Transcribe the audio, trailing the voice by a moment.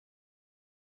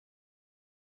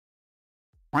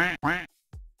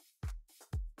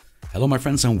Hello my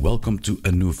friends and welcome to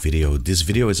a new video. This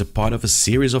video is a part of a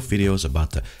series of videos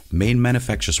about the main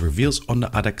manufacturer's reveals on the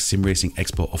ADAC Simracing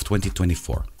Expo of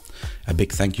 2024. A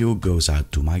big thank you goes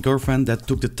out to my girlfriend that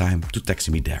took the time to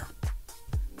taxi me there.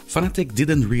 Fanatec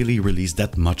didn't really release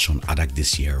that much on ADAC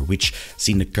this year, which,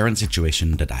 seeing the current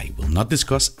situation that I will not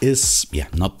discuss, is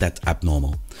not that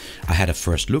abnormal. I had a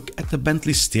first look at the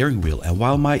Bentley steering wheel, and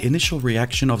while my initial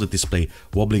reaction of the display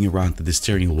wobbling around the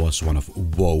steering wheel was one of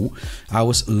whoa, I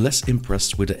was less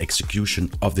impressed with the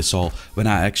execution of this all when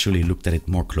I actually looked at it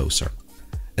more closer.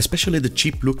 Especially the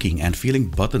cheap looking and feeling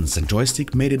buttons and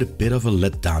joystick made it a bit of a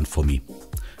letdown for me.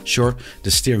 Sure,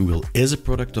 the steering wheel is a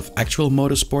product of actual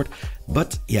motorsport,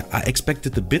 but I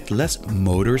expected a bit less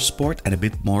motorsport and a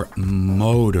bit more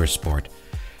motorsport.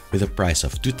 With a price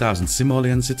of 2000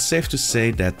 simoleons, it's safe to say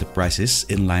that the price is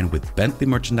in line with Bentley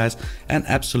merchandise and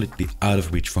absolutely out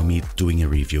of reach for me doing a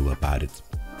review about it.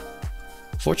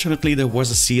 Fortunately, there was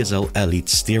a CSL Elite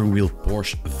steering wheel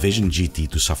Porsche Vision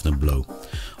GT to soften the blow.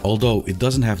 Although it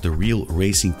doesn't have the real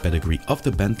racing pedigree of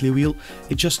the Bentley wheel,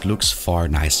 it just looks far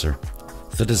nicer.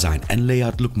 The design and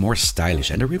layout look more stylish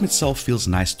and the rim itself feels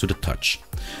nice to the touch.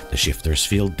 The shifters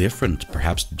feel different,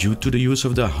 perhaps due to the use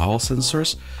of the Hall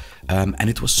sensors, and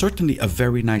it was certainly a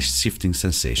very nice shifting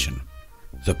sensation.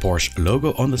 The Porsche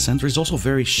logo on the center is also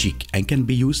very chic and can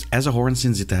be used as a horn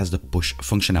since it has the push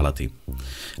functionality.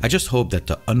 I just hope that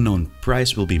the unknown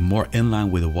price will be more in line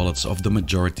with the wallets of the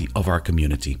majority of our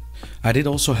community. I did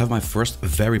also have my first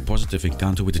very positive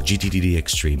encounter with the GTDD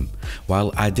Extreme.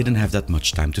 While I didn't have that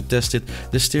much time to test it,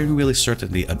 the steering wheel is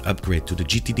certainly an upgrade to the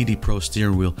GTDD Pro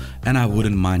steering wheel and I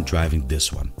wouldn't mind driving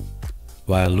this one.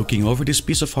 While looking over this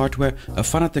piece of hardware, a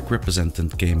Fanatec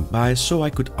representative came by so I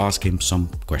could ask him some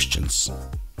questions.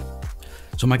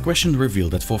 So my question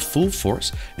revealed that for full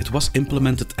force it was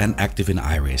implemented and active in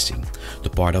iRacing. The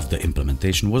part of the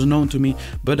implementation was known to me,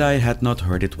 but I had not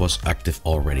heard it was active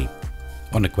already.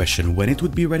 On the question when it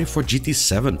would be ready for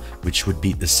GT7, which would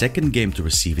be the second game to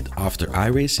receive it after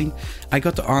iRacing, I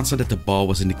got the answer that the ball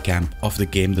was in the camp of the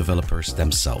game developers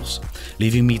themselves,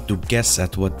 leaving me to guess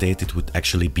at what date it would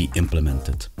actually be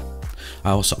implemented.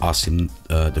 I also asked him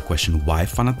the question why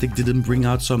Fanatec didn't bring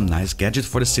out some nice gadget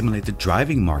for the simulated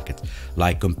driving market,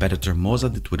 like competitor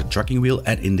Moza did with a tracking wheel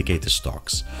and indicator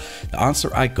stalks. The answer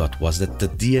I got was that the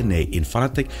DNA in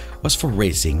Fanatec was for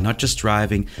racing, not just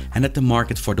driving, and that the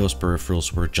market for those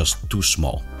peripherals were just too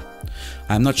small.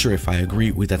 I'm not sure if I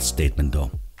agree with that statement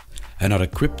though. Another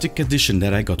cryptic addition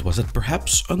that I got was that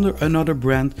perhaps under another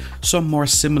brand, some more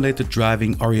simulated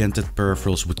driving oriented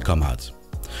peripherals would come out.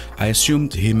 I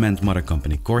assumed he meant mother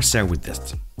company Corsair with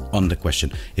that. On the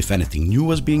question if anything new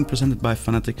was being presented by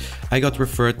Fanatec, I got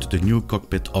referred to the new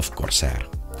cockpit of Corsair.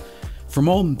 From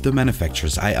all the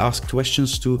manufacturers I asked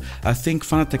questions to, I think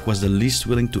Fanatec was the least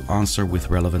willing to answer with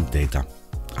relevant data.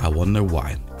 I wonder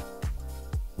why.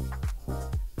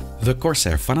 The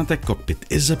Corsair Fanatec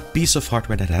cockpit is a piece of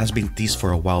hardware that has been teased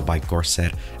for a while by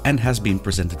Corsair and has been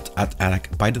presented at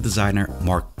ADAC by the designer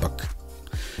Mark Buck.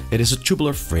 It is a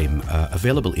tubular frame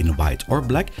available in white or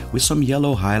black with some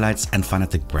yellow highlights and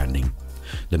Fanatec branding.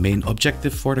 The main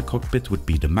objective for the cockpit would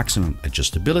be the maximum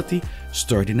adjustability,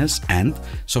 sturdiness and,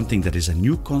 something that is a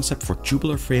new concept for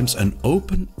tubular frames, an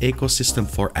open ecosystem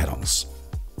for add-ons.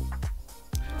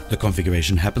 The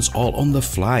configuration happens all on the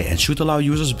fly and should allow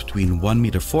users between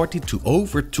 1.40 m to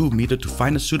over 2 m to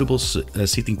find a suitable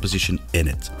seating position in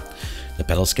it. The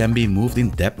pedals can be moved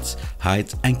in depth,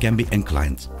 height and can be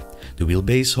inclined. The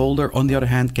wheelbase holder on the other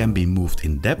hand can be moved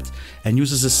in depth and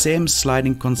uses the same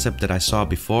sliding concept that I saw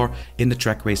before in the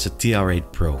Track Racer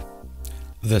TR8 Pro.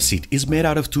 The seat is made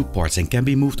out of two parts and can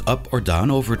be moved up or down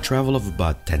over a travel of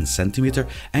about 10 cm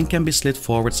and can be slid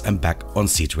forwards and back on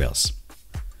seat rails.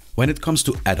 When it comes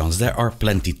to add-ons, there are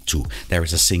plenty too. There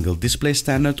is a single display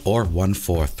standard or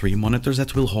 143 monitors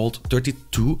that will hold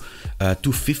 32 to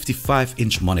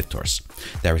 55-inch monitors.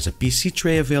 There is a PC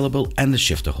tray available and a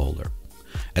shifter holder.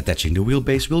 Attaching the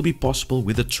wheelbase will be possible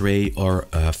with a tray or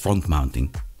front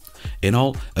mounting. In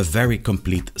all, a very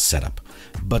complete setup.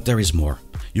 But there is more.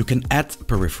 You can add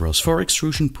peripherals for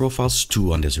extrusion profiles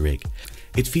too on this rig.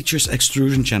 It features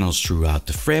extrusion channels throughout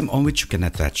the frame on which you can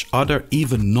attach other,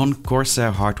 even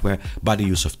non-Corsair hardware by the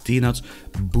use of T-nuts,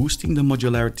 boosting the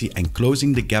modularity and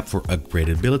closing the gap for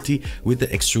upgradability with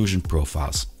the extrusion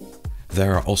profiles.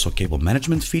 There are also cable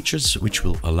management features which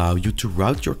will allow you to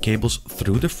route your cables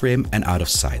through the frame and out of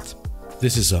sight.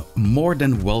 This is a more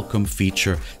than welcome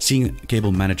feature, seeing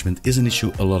cable management is an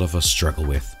issue a lot of us struggle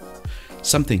with.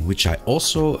 Something which I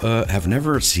also have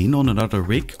never seen on another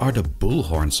rig are the bull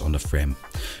horns on the frame.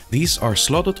 These are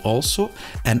slotted also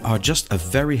and are just a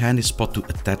very handy spot to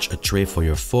attach a tray for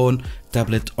your phone,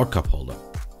 tablet or cup holder.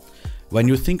 When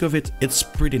you think of it, it's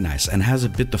pretty nice and has a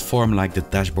bit the form like the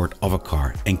dashboard of a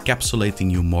car,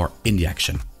 encapsulating you more in the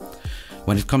action.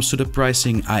 When it comes to the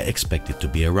pricing, I expect it to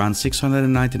be around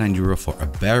 €699 for a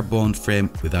bare bone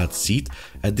frame without seat,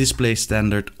 a display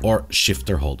standard or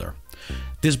shifter holder.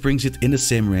 This brings it in the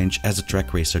same range as the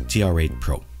Track Racer TR8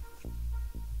 Pro.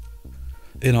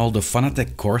 In all, the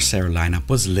Fanatec Corsair lineup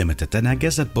was limited, and I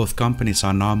guess that both companies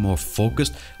are now more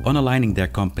focused on aligning their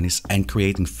companies and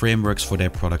creating frameworks for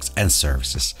their products and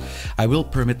services. I will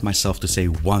permit myself to say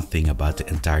one thing about the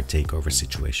entire takeover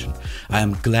situation. I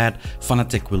am glad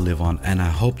Fanatec will live on, and I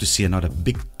hope to see another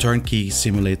big turnkey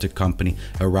simulator company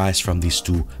arise from these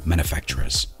two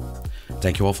manufacturers.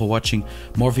 Thank you all for watching.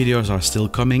 More videos are still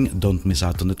coming. Don't miss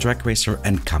out on the Track Racer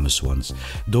and Camus ones.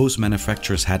 Those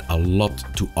manufacturers had a lot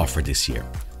to offer this year.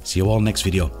 See you all next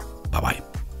video. Bye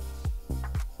bye.